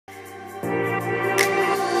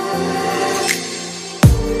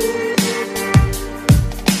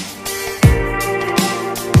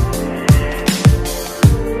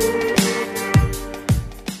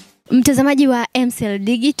Mtazamaji wa MCL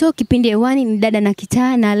Digital, kipindi hewani ni dada na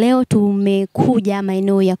kitaa, na leo tumekuja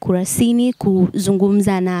maeneo ya Kurasini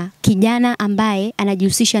kuzungumza na kijana ambaye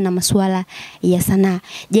anajihusisha na masuala ya sanaa.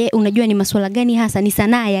 Je, unajua ni masuala gani hasa, ni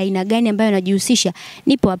sanaa ya aina gani ambayo anajihusisha?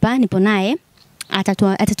 Nipo naye,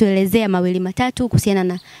 atatuelezea mawili matatu kuhusiana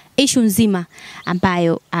na issue nzima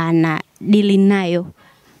ambayo anadili nayo.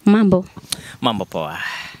 Mambo poa.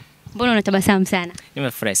 Mbona unatabasamu sana?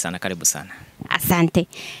 Nimefurahi sana, karibu sana. Asante.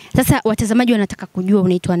 Sasa watazamaji wanataka kujua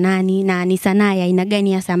unaitwa nani na ni sanaa ya aina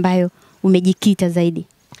gani hasa ambayo umejikita zaidi?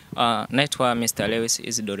 Naitwa Mr. Lewis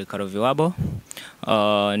Isidori Karoviwabo.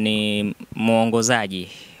 Ni muongozaji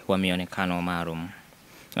wa Mionekano Maalumu.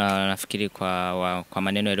 Nafikiri kwa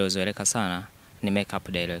maneno yaliyozoeleka sana ni makeup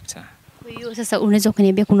director. Kwa hiyo sasa unaweza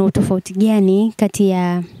kuniambia kuna utofauti gani kati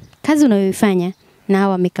ya kazi unayoifanya na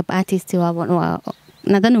hawa makeup artist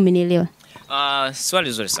nadhani umenielewa?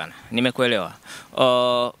 Swali zuri sana. Nimekuelewa.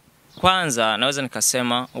 Kwanza naweza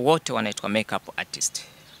nikasema wote wanaitwa makeup artist.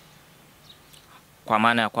 Kwa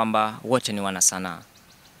maana ya kwamba wote ni wanasanaa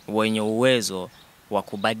wenye uwezo wa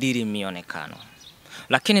kubadili mionekano.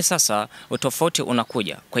 Lakini sasa utofauti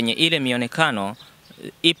unakuja kwenye ile mionekano,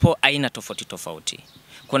 ipo aina tofauti.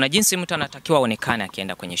 Kuna jinsi mtu anatakiwa aonekane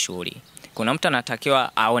akienda kwenye shughuli. Kuna mtu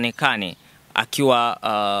anatakiwa aonekane akiwa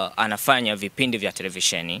anafanya vipindi vya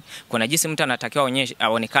televisheni. Kuna jinsi mtu anatakiwa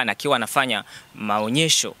aonekane akiwa anafanya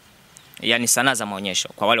maonyesho, yani sanaa za maonyesho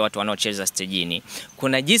kwa wale watu wanaocheza stejini.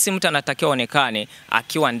 Kuna jinsi mtu anatakiwa aonekane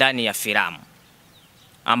akiwa ndani ya filamu,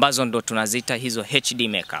 ambazo ndo tunazita hizo HD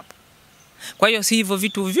makeup. Kwa hiyo si hivyo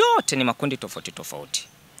vitu vyote ni makundi tofauti.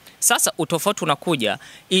 Sasa utofauti unakuja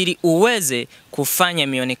ili uweze kufanya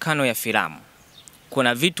mionekano ya filamu.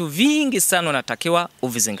 Kuna vitu vingi sana unatakiwa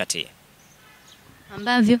uvizingatie.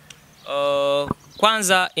 Ambavyo?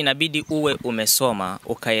 Kwanza inabidi uwe umesoma,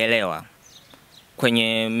 ukaelewa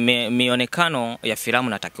kwenye mionekano ya filamu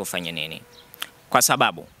natakiwa ufanye nini. Kwa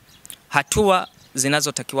sababu hatua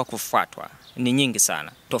zinazotakiwa kufuatwa ni nyingi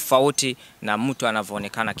sana, tofauti na mtu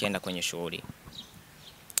anavyoonekana akienda kwenye shughuli.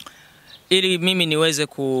 Ili mimi niweze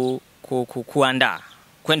kuandaa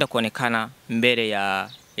kwenda kuonekana mbele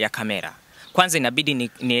ya kamera, kwanza inabidi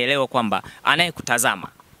nielewe kwamba anayekutazama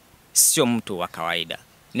sio mtu wa kawaida,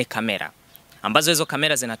 ni kamera, ambazo hizo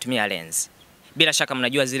kamera zinatumia lens. Bila shaka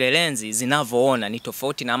mnajua zile lenzi zinavyoona ni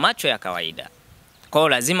tofauti na macho ya kawaida. Kwa hiyo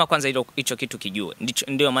lazima kwanza hicho kitu kijue.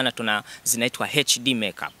 Ndio maana zinaitwa HD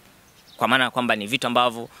makeup. Kwa maana kwamba ni vitu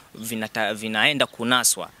ambavyo vinaenda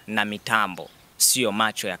kunaswa na mitambo, sio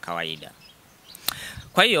macho ya kawaida.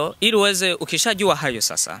 Kwa hiyo ili uweze, ukishajua hayo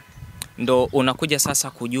sasa, ndo unakuja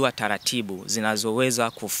sasa kujua taratibu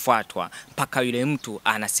zinazoweza kufuatwa mpaka yule mtu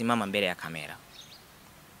anasimama mbele ya kamera.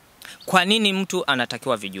 Kwa nini mtu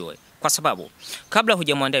anatakiwa vijue? Kwa sababu kabla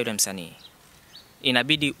hujamwandaa yule msanii,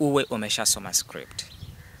 inabidi uwe umeshasoma script.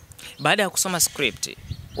 Baada ya kusoma script,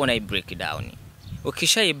 break down.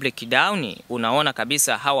 Ukisha break down, unaona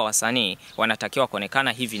kabisa hawa wasanii wanatakiwa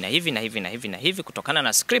kuonekana hivi na hivi na hivi na hivi na hivi kutokana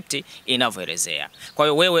na script inavyoelezea. Kwa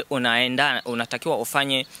hiyo wewe unatakiwa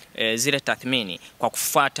ufanye zile tathmini kwa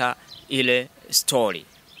kufuata ile story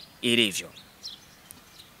ilivyo.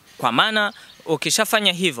 Kwa maana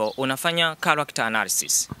ukishafanya hivyo unafanya character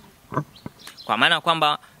analysis. Kwa maana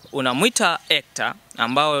kwamba unamuita actor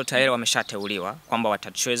ambao tayari wameshateuliwa kwamba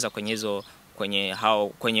watacheza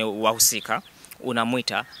kwenye wahusika,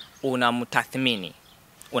 unamuita, unamtathmini,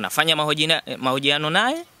 unafanya mahojiano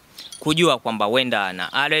naye kujua kwamba wenda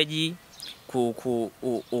na allergy,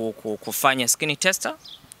 kufanya skin tester,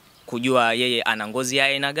 kujua yeye ana ngozi ya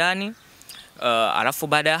aina gani. Alafu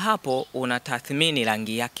baada ya hapo unatathmini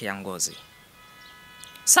rangi yake ya ngozi.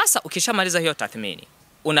 Sasa ukishamaliza hiyo tathmini,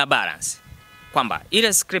 una balance kwamba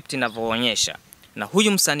ile script inavyoonyesha na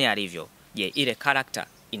huyu msanii alivyo, je, ile character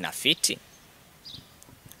inafiti?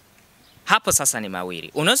 Hapo sasa ni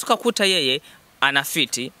mawili. Unaweza kukuta yeye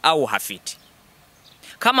anafiti au hafiti.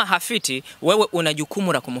 Kama hafiti, wewe una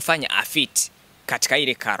jukumu la kumfanya afiti katika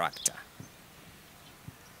ile character.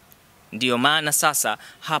 Ndio maana sasa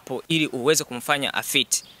hapo ili uweze kumfanya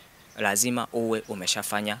afiti, lazima uwe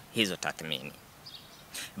umeshafanya hizo tathmini.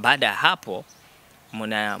 Baada ya hapo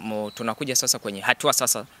tunakuja sasa kwenye hatua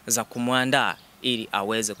sasa za kumwandaa ili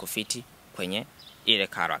aweze kufiti kwenye ile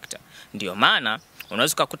character. Ndio maana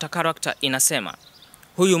unaweza kukuta character inasema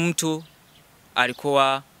huyu mtu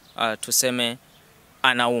alikuwa tuseme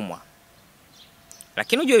anaumwa,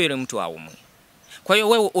 lakini unajua yule mtu haumwi. Kwa hiyo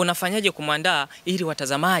wewe unafanyaje kumwandaa ili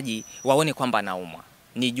watazamaji waone kwamba anaumwa?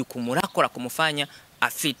 Ni jukumu lako la kumfanya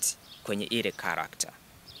afiti kwenye ile character.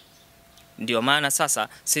 Ndio maana sasa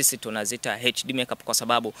sisi tunazita HD makeup, kwa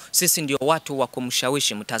sababu sisi ndio watu wa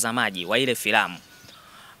kumshawishi mtazamaji wa ile filamu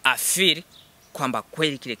afeel kwamba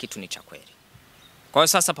kweli kile kitu ni cha kweli. Kwa hiyo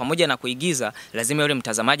sasa pamoja na kuigiza lazima yule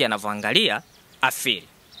mtazamaji anavyoangalia afeel.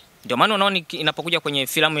 Ndio maana unaona inapokuja kwenye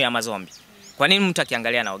filamu ya mazombi. Kwa nini mtu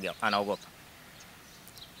akiangalia anaogopa?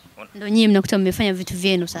 Ndio nyinyi mnakuta mmefanya vitu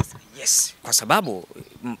vyenu sasa. Yes, kwa sababu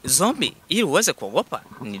zombie ili uweze kuogopa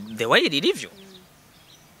ni the way lilivyo.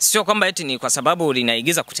 Sio kwamba eti ni kwa sababu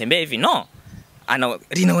linaigiza kutembea hivi, no.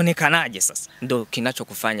 Linaonekanaje sasa? Ndio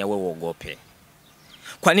kinachokufanya wewe uogope.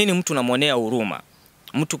 Kwa nini mtu unamwonea huruma?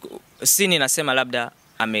 Mtu sini nasema labda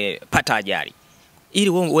amepata ajali. Ili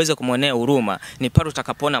wewe uweze kumwonea huruma ni pale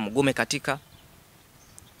utakapona mgume katika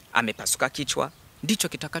amepasuka kichwa, ndicho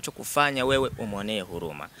kitakachokufanya wewe umwonee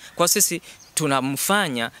huruma. Kwa sisi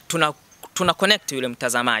tunamfanya tuna connect yule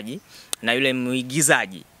mtazamaji na yule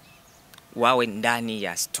mwigizaji wawe ndani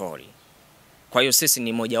ya story. Kwa hiyo sisi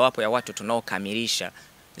ni mojawapo ya watu tunaokamilisha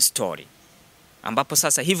story. Ambapo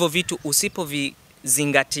sasa hivyo vitu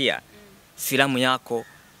usipovizingatia, filamu yako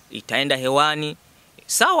itaenda hewani,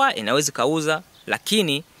 sawa inaweza kauza,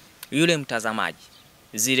 lakini yule mtazamaji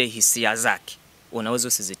zile hisia zake unaweza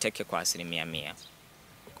usiziteke kwa 100%.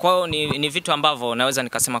 Kwa hiyo ni vitu ambavyo naweza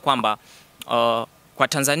nikasema kwamba kwa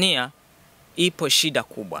Tanzania ipo shida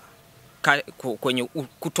kubwa kwenye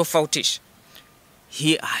kutofautisha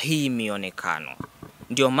hii mionekano.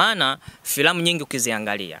 Ndio maana filamu nyingi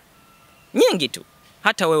ukiziangalia, nyingi tu,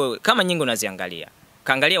 hata wewe kama nyingi unaziangalia,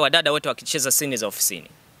 kaangalia wadada wote wakicheza scene za ofisini,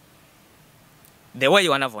 the way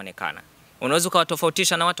wanavyoonekana, unaweza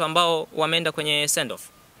kuwatofautisha na watu ambao wameenda kwenye send off?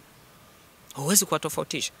 Huwezi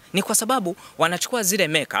kuwatofautisha. Ni kwa sababu wanachukua zile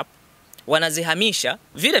makeup, wanazihamisha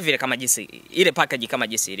vile vile kama jinsi ile package kama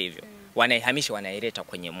jinsi ilivyo, wanaihamisha wanaileta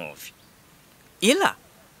kwenye movie. Ila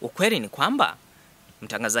ukweli ni kwamba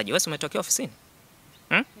mtangazaji, wewe umetokea ofisini,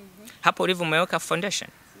 hapo ulipo umeweka foundation,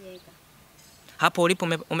 hapo ulipo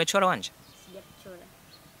umechora wanja, sijachora,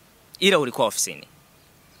 ila ulikuwa ofisini.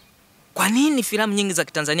 Kwa nini filamu nyingi za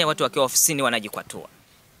Kitanzania watu wakiwa ofisini wanajikwatua?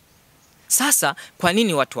 Sasa kwa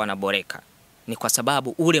nini watu wanaboreka? Ni kwa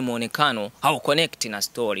sababu ule muonekano hau connect na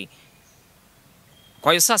story.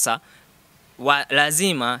 Kwa hiyo sasa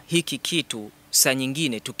lazima hiki kitu saa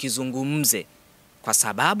nyingine tukizungumze, kwa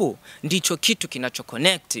sababu ndicho kitu kinacho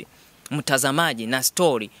connect mtazamaji na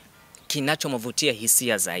story, kinachomvutia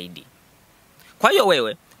hisia zaidi. Kwa hiyo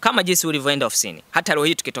wewe kama jinsi ulivyoenda ofisini, hata leo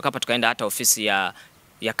hii tukitoka hapa tukaenda hata ofisi ya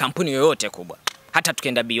kampuni yoyote kubwa, hata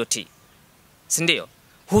tukaenda BOT, si ndio?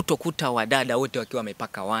 Hutokuta wadada wote wakiwa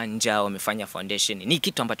wamepaka wanja, wamefanya foundation. Ni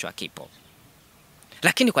kitu ambacho hakipo.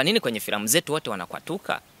 Lakini kwa nini kwenye filamu zetu wote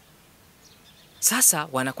wanakwatuka? Sasa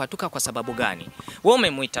wanakwatuka kwa sababu gani? Wewe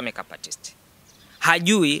umemuita makeup artist,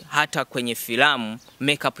 hajui hata kwenye filamu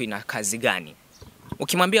makeup ina kazi gani.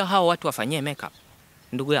 Ukimwambia hao watu wafanyie makeup,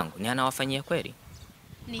 ndugu yangu, ni anawafanyia kweli?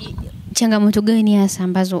 Ni changamoto gani hasa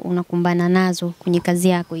ambazo unakumbana nazo kwenye kazi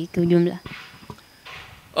yako kwa ujumla?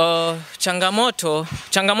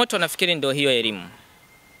 Changamoto nafikiri ndio hiyo elimu.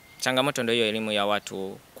 Changamoto ndio hiyo elimu ya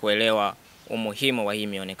watu kuelewa umuhimu wa hii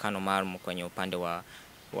mionekano maalum kwenye upande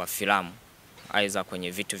wa filamu, aidha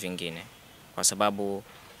kwenye vitu vingine. Kwa sababu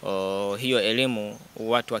hiyo elimu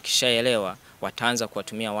watu wakishaelewa wataanza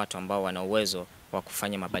kuwatumia watu ambao wana uwezo wa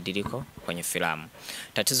kufanya mabadiliko kwenye filamu.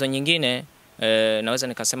 Tatizo nyingine naweza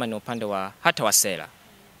nikasema ni upande wa hata wa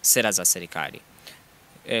sera za serikali.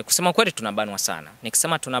 Kusema kweli tunabanwa sana.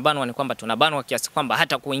 Nikisema tunabanwa ni kwamba tunabanwa kiasi kwamba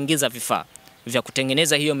hata kuingiza vifaa vya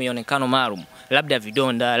kutengeneza hiyo mionekano maalum, labda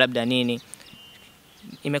vidonda, labda nini,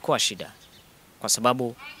 imekuwa shida. Kwa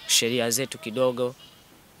sababu sheria zetu kidogo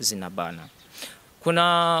zinabana.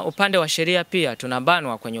 Kuna upande wa sheria pia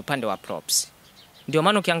tunabanwa kwenye upande wa props. Ndio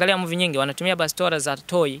maana ukiangalia movie nyingi wanatumia bastora za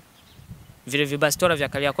toy, vile vibastora vya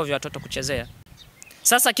Kariakoo vya watoto kuchezea.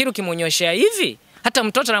 Sasa kitu kimunyoshea hivi, hata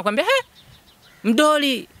mtoto anakuambia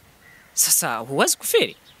mdoli. Sasa huwezi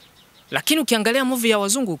kufiri. Lakini ukiangalia movie ya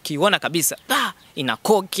wazungu ukiona kabisa ina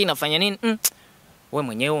koki, inafanya nini, wewe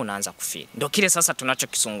mwenyewe unaanza kufiri. Ndio kile sasa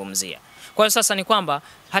tunachokizungumzia. Kwa hiyo sasa ni kwamba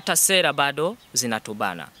hata sera bado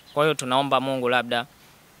zinatubana. Kwa hiyo tunaomba Mungu labda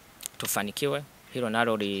tufanikiwe. Hilo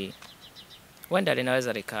nalo wenda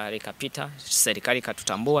linaweza likapita, serikali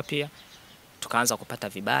ikatutambua pia, tukaanza kupata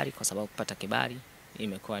vibali, kwa sababu kupata kibali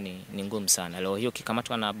imekuwa ni ngumu sana. Leo hiyo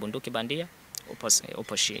kikamatwa na bunduki bandia,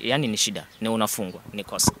 yani ni shida, ni unafungwa, ni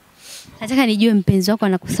kosa. Nataka nijue mpenzi wako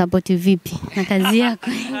anakusupport vipi na kazi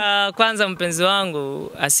yako? Kwanza mpenzi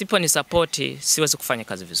wangu asipo ni support siwezi kufanya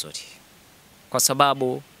kazi vizuri. Kwa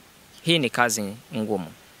sababu hii ni kazi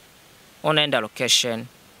ngumu. Unaenda location,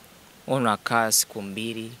 unakaa siku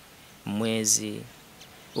 2, mwezi.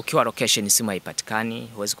 Ukiwa location simu haipatikani,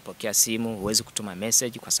 huwezi kupokea simu, huwezi kutuma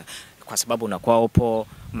message kwa sababu unakuwa upo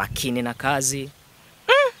makini na kazi.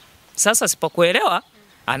 Sasa sipokuelewa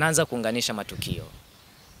anaanza kuunganisha matukio.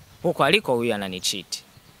 Huko aliko huyu ananicheat.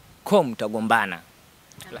 Kwa mtagombana.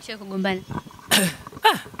 Amesha kugombana.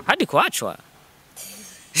 Hadi kuachwa.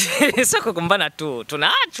 Sio kugombana tu,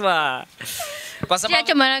 tunaachwa. Kwa sababu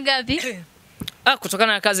Unaachwa mara ngapi?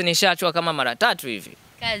 Kutokana na kazi nishaachwa kama mara 3 hivi.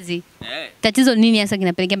 Kazi. Tatizo nini hasa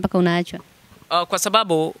kinapelekea mpaka unaachwa? Kwa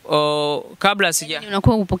sababu kabla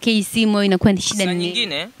unakuwa upokei simu au inakuwa ni shida nini? Saa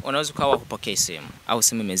nyingine unaweza kuwa hupokei simu au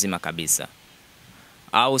simu imezima kabisa.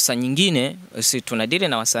 Au saa nyingine si tunadili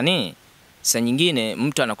na wasanii, saa nyingine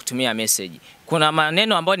mtu anakutumia message. Kuna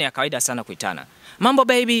maneno ambayo ni ya kawaida sana kuitana. Mambo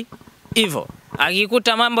baby, hivyo.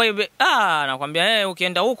 Akikuta mambo hivi, anakuambia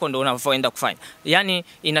ukienda huko ndo unapoenda kufanya. Yaani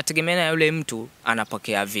inategemea na yule mtu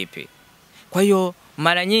anapokea vipi. Kwa hiyo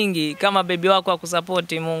mara nyingi kama baby wako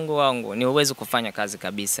akusupport, Mungu wangu, ni huwezi kufanya kazi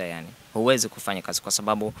kabisa yani. Huwezi kufanya kazi kwa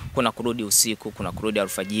sababu kuna kurudi usiku, kuna kurudi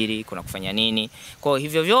alfajiri, kuna kufanya nini. Kwa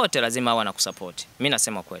hivyo vyote lazima awe anakusupport. Mimi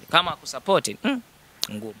nasema kweli. Kama akusupport,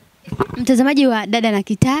 ngumu. Mtazamaji wa Dada na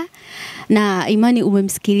Kitaa, na imani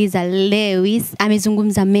umemsikiliza Lewis,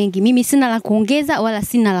 amezungumza mengi. Mimi sina la kuongeza wala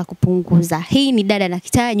sina la kupunguza. Hii ni Dada na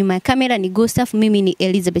Kitaa, nyuma ya kamera ni Gustav, mimi ni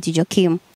Elizabeth Joakim.